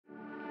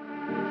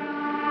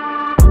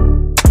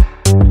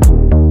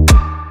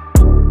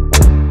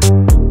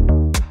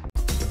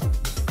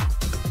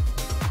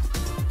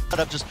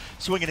up, just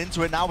swinging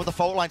into it now with the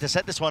fault line to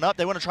set this one up.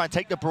 They want to try and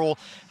take the brawl,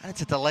 and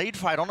it's a delayed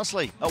fight,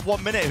 honestly. At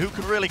 1 minute, who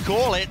can really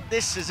call it?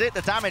 This is it,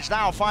 the damage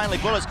now, finally.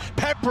 Bullets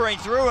peppering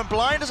through, and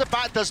blind as a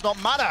bat does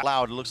not matter.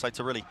 Loud, it looks like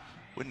to really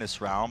win this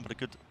round, but a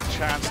good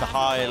chance to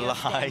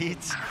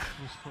highlight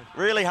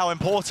really how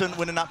important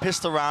winning that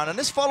pistol round, and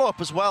this follow-up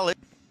as well.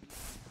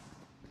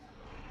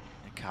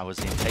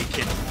 Kawazin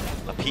taking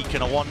a peek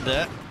and a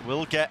wonder,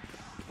 will get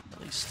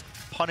at least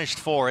punished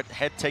for it.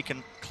 Head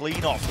taken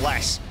clean off,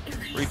 less.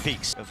 3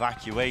 peaks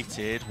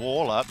evacuated,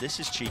 wall up. This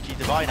is cheeky.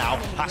 Divine now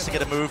has to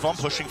get a move on,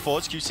 pushing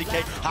forwards.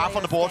 QCK half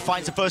on the board,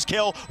 finds the first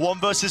kill. 1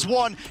 versus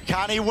 1.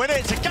 Can he win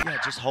it? Yeah,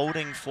 just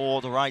holding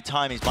for the right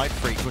time. He's Might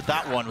Freak with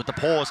that one, with the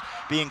pause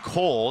being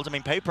called. I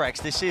mean,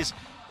 PaperX, this is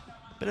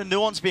a bit of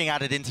nuance being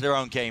added into their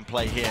own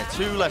gameplay here.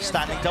 2 left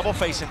standing, double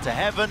face into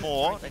heaven.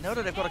 More. They know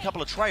that they've got a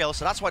couple of trails,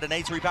 so that's why the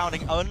nade's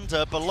rebounding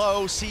under,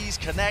 below, sees,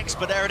 connects,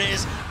 but there it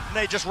is.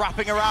 Nade just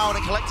wrapping around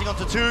and collecting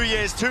onto 2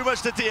 years. Too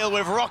much to deal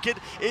with. Rocket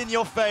in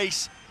your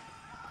face.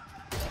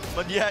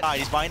 But yeah,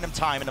 he's buying them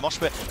time, and the mosh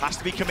pit has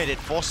to be committed.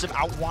 Force him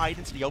out wide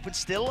into the open.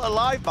 Still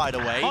alive, by the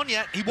way. On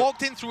yet, he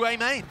walked in through A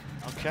main.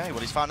 Okay, well,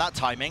 he's found that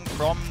timing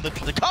from the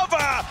cover.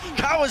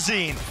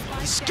 Kawazin,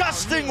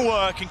 disgusting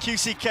work, and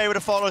QCK would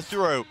have followed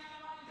through.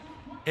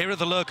 Here are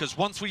the lurkers.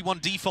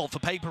 1-3-1 default for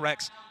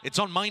PaperX. It's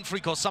on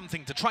Mindfreak or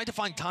something to try to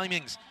find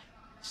timings.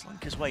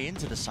 Slunk his way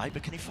into the site,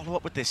 but can he follow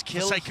up with this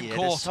kill Forsaken here?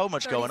 Court. There's so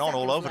much going on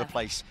all over the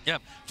place. Yeah,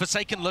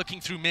 Forsaken lurking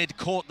through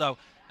mid-court, though.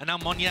 And now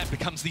Monyet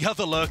becomes the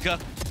other lurker.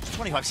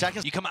 25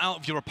 seconds. You come out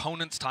of your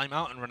opponent's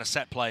timeout and run a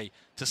set play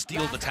to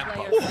steal the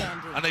tempo.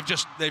 And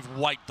they've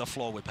wiped the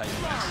floor with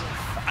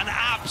PaperX. An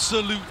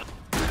absolute...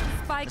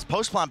 His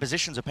post-plan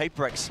positions of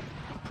PaperX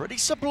pretty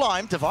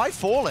sublime. Divide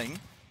falling.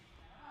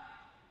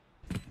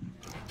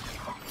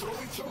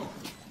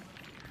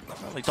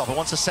 Early Topper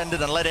wants to send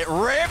it and let it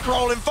rip.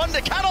 Rolling Thunder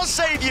cannot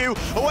save you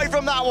away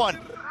from that one.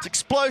 It's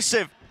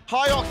explosive,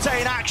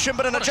 high-octane action,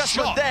 but an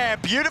adjustment there.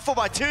 Beautiful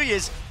by 2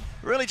 years.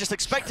 Really just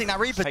expecting that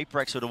replay.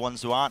 PaperX are the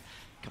ones who aren't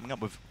coming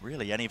up with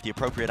really any of the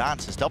appropriate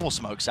answers. Double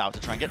smokes out to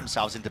try and get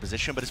themselves into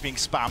position, but it's being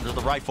spammed with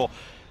the rifle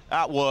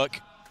at work.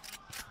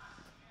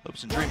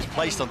 Hopes and dreams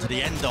placed onto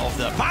the end of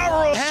the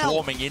barrel.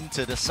 Swarming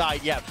into the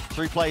side. Yeah,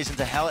 3 players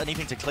into hell.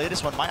 Anything to clear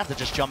this one. Might have to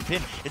just jump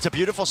in. It's a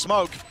beautiful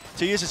smoke.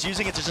 2 years is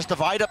using it to just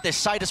divide up this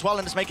side as well,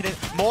 and it's making it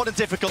more than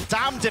difficult.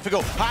 Damn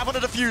difficult. Have on a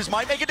defuse.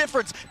 Might make a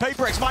difference.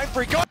 PaperX, Mind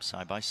Freak.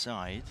 Side by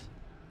side.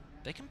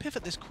 They can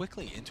pivot this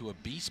quickly into a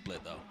B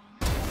split, though.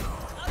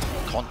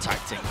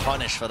 Contacting.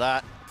 Punish for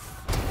that.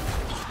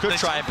 Could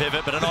try and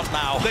pivot, but not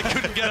now. They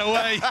couldn't get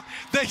away.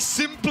 They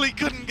simply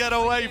couldn't get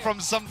away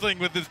from something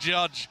with this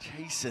judge.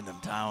 Chasing them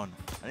down.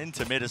 And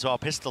into mid as well.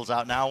 Pistols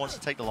out now. Wants to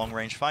take the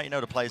long-range fight. You know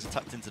the players are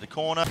tucked into the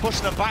corner.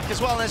 Pushing them back as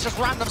well, and it's just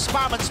random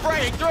spam and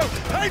spraying through.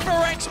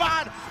 PaperX,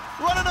 man!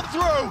 Running them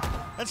through.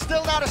 And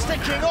still now they're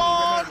sticking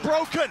on.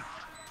 Broken.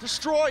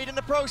 Destroyed in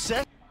the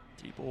process.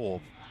 Deep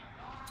orb.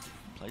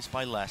 Placed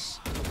by less.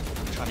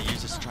 Trying to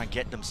use this to try and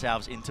get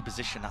themselves into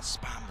position. That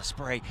spam, the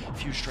spray, a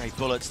few stray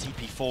bullets,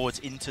 TP forwards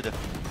into the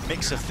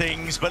mix of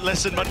things. But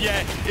listen, yeah,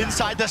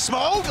 inside the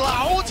smoke,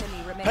 Loud,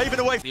 paving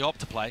away. The op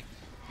to play.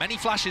 Many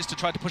flashes to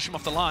try to push him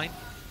off the line.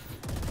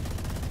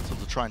 So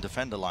to try and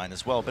defend the line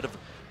as well. Bit of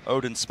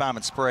Odin spam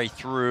and spray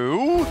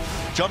through.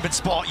 Jumping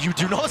spot, you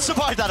do not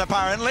survive that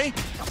apparently.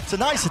 It's a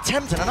nice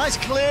attempt and a nice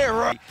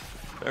clear.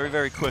 Very,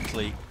 very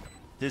quickly.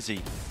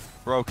 Dizzy,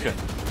 broken.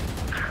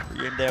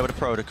 We're in there with the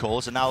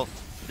protocols, and now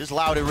just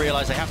Loud who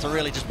realise they have to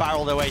really just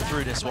barrel their way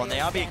through this one. They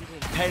are being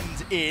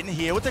penned in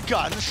here with the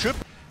guns. Should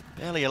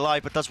barely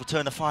alive, but does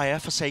return the fire.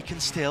 Forsaken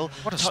still.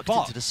 What a tucked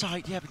spot. Into the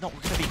side. Yeah, but not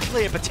going to be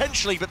clear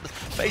potentially, but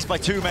faced by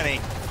too many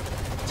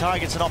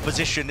targets in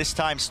opposition. This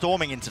time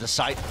storming into the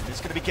site.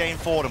 It's going to be game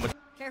for them.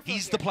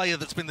 He's the player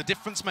that's been the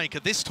difference maker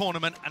this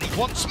tournament, and he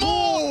wants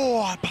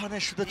more! Oh,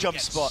 punished with the jump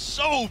spot.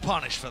 So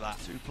punished for that.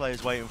 2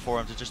 players waiting for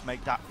him to just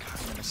make that kind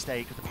of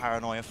mistake with the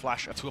paranoia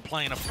flash. To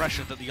applying a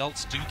pressure that the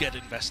ults do get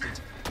invested.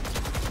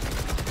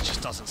 It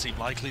just doesn't seem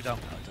likely, though.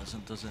 No,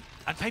 it doesn't.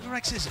 And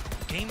PaperX's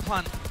game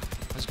plan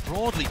has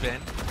broadly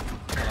been...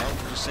 Hello,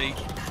 we'll see.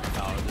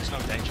 No, there's no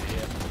danger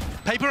here.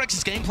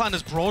 PaperX's game plan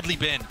has broadly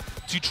been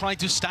to try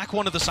to stack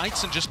one of the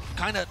sites and just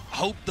kind of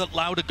hope that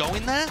Loud are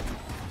going there.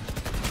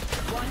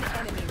 1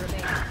 enemy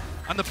remaining.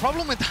 And the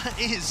problem with that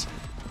is,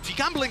 if you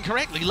gamble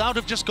incorrectly, Loud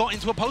have just got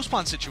into a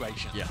post-plan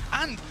situation. Yeah.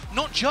 And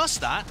not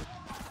just that,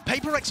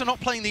 PaperX are not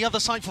playing the other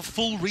side for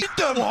full read.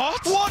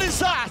 What? What is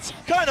that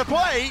kind of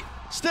play?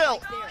 Still,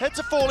 heads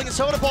are falling and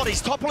so are the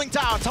bodies, toppling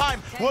down.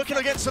 Time working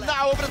against them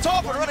now over the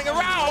top and running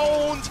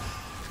around.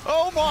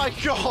 Oh my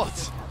God.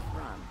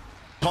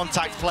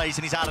 Contact plays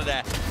and he's out of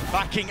there.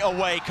 Backing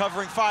away,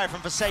 covering fire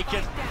from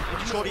Forsaken.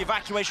 Making sure the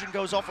evacuation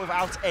goes off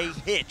without a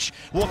hitch.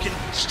 Walking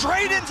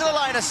straight into the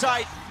line of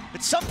sight.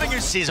 It's something who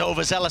sees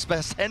overzealous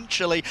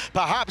potentially,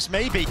 perhaps,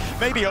 maybe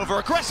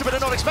over-aggressive, but they're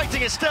not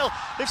expecting it still.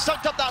 They've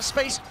sucked up that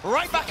space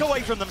right back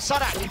away from them.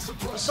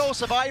 Sadak, the sole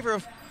survivor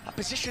of that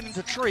position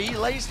into tree,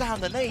 lays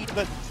down the nade,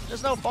 but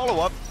there's no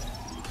follow-up.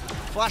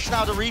 Flash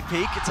now to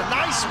re-peek. It's a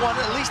nice one,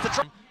 at least the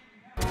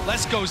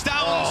Les goes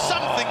down,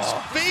 something's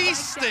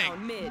feasting!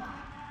 Down mid.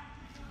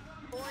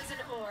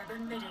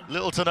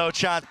 Little to no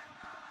chance.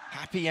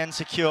 Happy and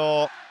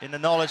secure in the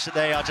knowledge that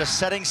they are just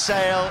setting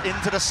sail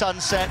into the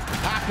sunset.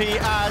 Happy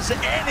as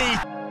any.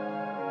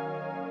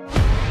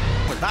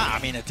 With that,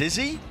 I mean, a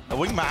Dizzy, a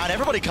wingman,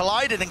 everybody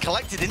collided and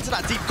collected into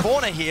that deep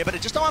corner here, but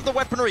it just don't have the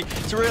weaponry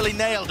to really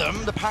nail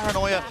them. The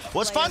paranoia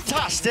was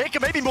fantastic,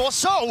 and maybe more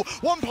so.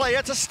 One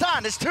player to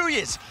stand. It's 2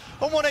 years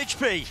on 1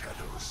 HP.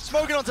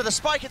 Smoking onto the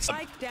spike. It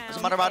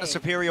doesn't matter about the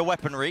superior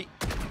weaponry.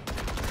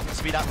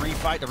 To be that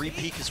refight, the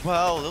repeak as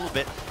well, a little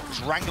bit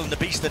wrangling the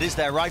beast that is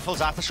their rifles.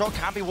 Aftershock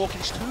can't be walking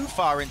too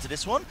far into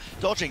this one.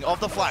 Dodging of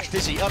the flash,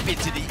 Dizzy up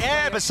into the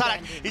air, but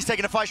Sadak, he's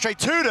taking a fight straight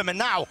to them, and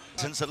now,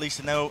 since at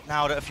least now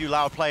that a few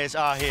loud players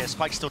are here,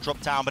 Spike's still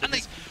dropped down, but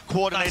it's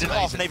coordinated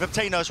off, and they've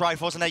obtained those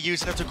rifles, and they're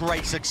using them to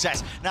great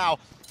success. Now,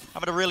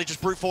 having to really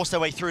just brute force their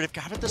way through. They've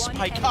gathered the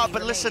spike up,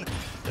 but listen,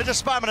 they're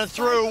just spamming it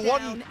through.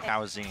 One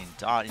Kawazine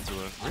dart into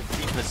a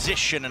deep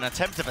position, an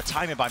attempt of a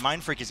timing by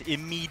Mindfreak is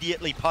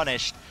immediately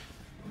punished.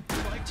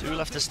 2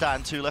 left to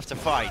stand, 2 left to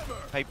fight.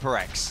 Paper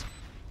X.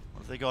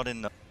 What have they got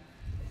in the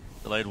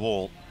delayed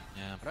wall?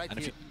 Yeah,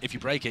 and if you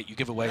break it, you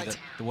give away that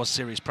there was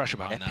serious pressure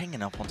behind that. They're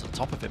pinging up onto the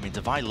top of it. I mean,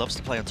 Divide loves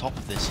to play on top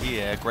of this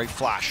here. Great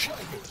flash.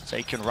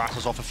 Taken,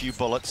 rattles off a few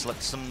bullets,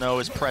 lets them know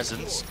his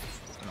presence.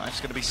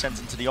 Knife's going to be sent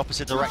into the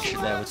opposite direction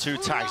there with 2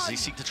 tags. They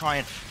seek to try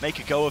and make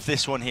a go of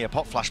this one here.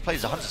 Pop Flash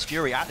plays the Hunter's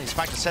Fury at his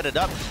back to set it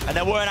up, and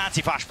there were an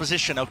anti-flash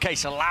position. Okay,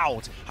 so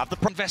Loud have the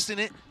invest in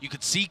it. You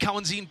could see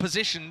Kawazine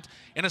positioned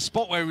in a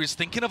spot where he was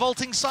thinking of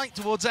ulting sight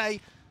towards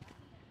A,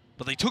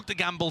 but they took the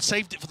gamble,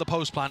 saved it for the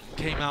post plant, and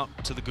came out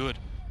to the good.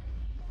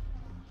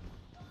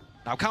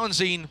 Now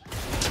Kawazine.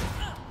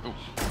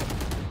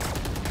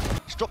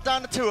 He's dropped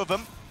down to 2 of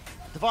them.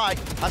 Divide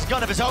has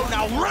gun of his own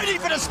now, ready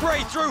for the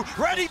spray through,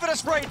 ready for the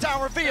spray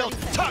down, revealed.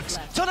 Tucks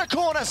to the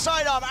corner,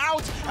 sidearm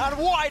out and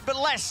wide, but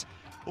Les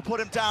will put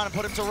him down and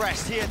put him to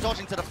rest here,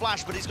 dodging to the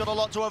flash, but he's got a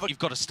lot to over. You've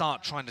got to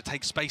start trying to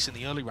take space in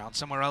the early round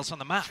somewhere else on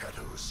the map.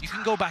 You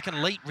can go back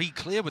and late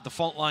re-clear with the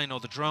fault line or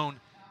the drone,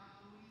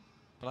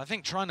 but I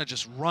think trying to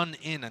just run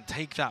in and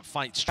take that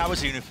fight.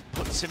 Kawazine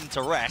puts him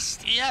to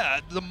rest. Yeah,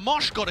 the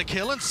Mosh got a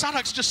kill, and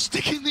Sadak's just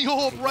sticking the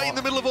orb right in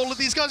the middle of all of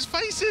these guys'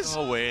 faces.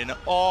 Oh, win.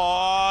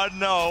 Oh,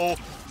 no.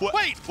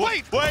 Wait.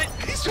 What?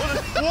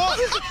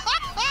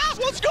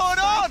 What's going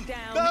on?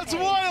 That's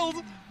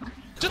wild.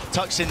 Just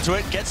tucks into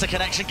it, gets the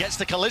connection, gets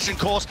the collision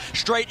course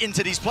straight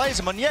into these players,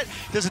 and yet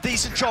does a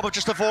decent job of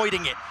just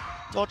avoiding it.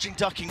 Dodging,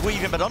 ducking,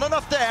 weaving, but not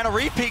enough there, and a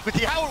repeat with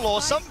the Outlaw.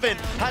 Something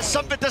has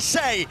something to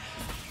say.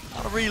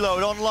 On a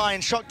reload,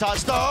 online, shock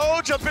darts, though,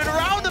 jumping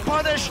around the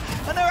punish,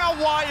 and they're out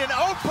wide and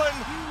open.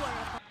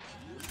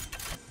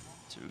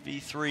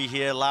 2v3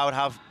 here, Loud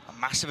have a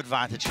massive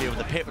advantage here with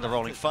the pit, with the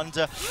Rolling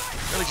Thunder.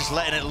 Really just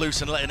letting it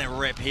loose and letting it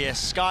rip here.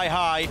 Sky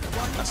high,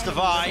 that's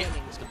Divide.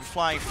 It's going to be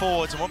flying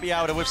forwards and won't be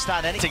able to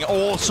withstand anything.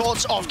 All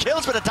sorts of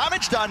kills, but the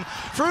damage done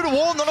through the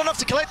wall, not enough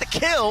to collect the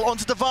kill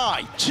onto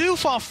Divide. Too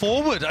far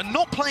forward and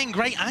not playing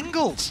great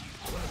angles.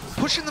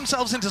 Pushing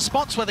themselves into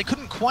spots where they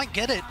couldn't quite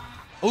get it.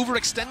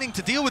 Overextending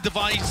to deal with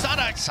Divide.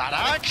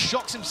 Sadak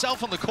shocks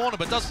himself on the corner,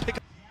 but does pick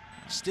up.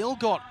 Still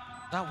got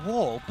that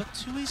wall, but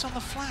Tui's on the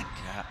flank.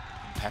 Yeah,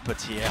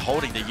 Peppered here,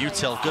 holding the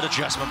util. Good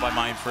adjustment by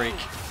Mindfreak.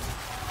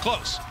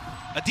 Close.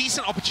 A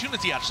decent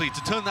opportunity, actually,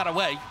 to turn that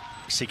away.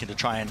 Seeking to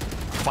try and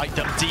fight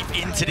them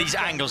deep into these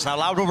angles. Now,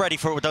 Loud ready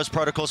for it with those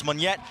protocols.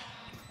 Monyet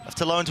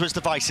left alone to his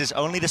devices.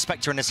 Only the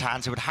Spectre in his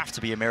hands. It would have to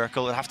be a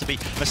miracle. It would have to be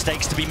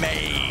mistakes to be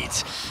made.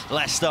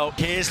 Less, though.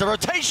 Here's the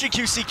rotation.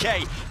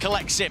 QCK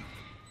collects him.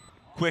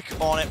 Quick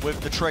on it with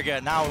the trigger.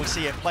 Now we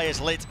see it,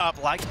 players lit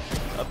up like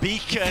a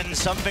beacon.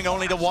 Something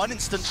only the 1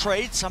 instant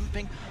trade.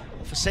 Something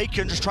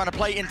Forsaken just trying to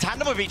play in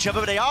tandem with each other,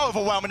 but they are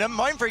overwhelming them.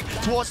 Mindfreak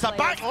towards the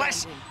back.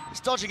 Les is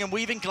dodging and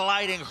weaving,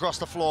 gliding across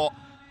the floor.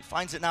 He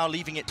finds it now,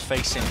 leaving it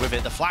facing with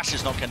it. The flash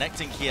is not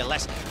connecting here.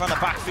 Les from the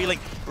back, feeling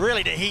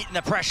really the heat and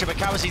the pressure, but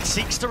Kawazine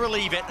seeks to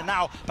relieve it. And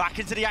now back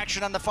into the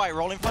action and the fight.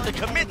 Rolling Thunder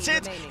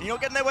committed. You're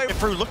not getting their way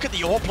through. Look at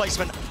the orb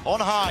placement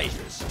on high.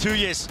 2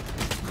 years.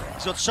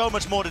 He's got so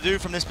much more to do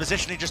from this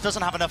position. He just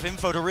doesn't have enough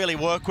info to really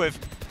work with.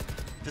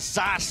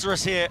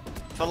 Disastrous here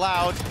for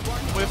Loud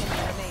with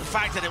the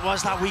fact that it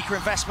was that weaker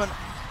investment.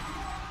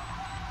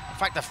 In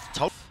fact,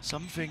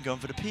 something going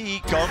for the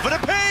peak,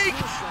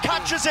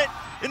 catches it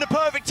in the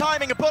perfect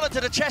timing. A bullet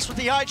to the chest with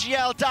the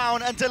IGL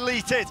down and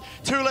deleted.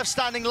 2 left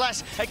standing.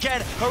 Les.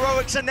 Again,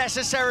 heroics are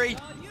necessary.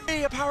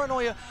 A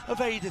paranoia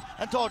evaded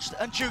and dodged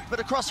and juked, but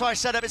the crossfire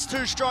setup is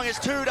too strong. It's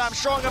too damn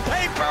strong. And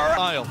Paper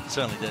Isle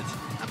certainly did.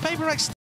 And Paper X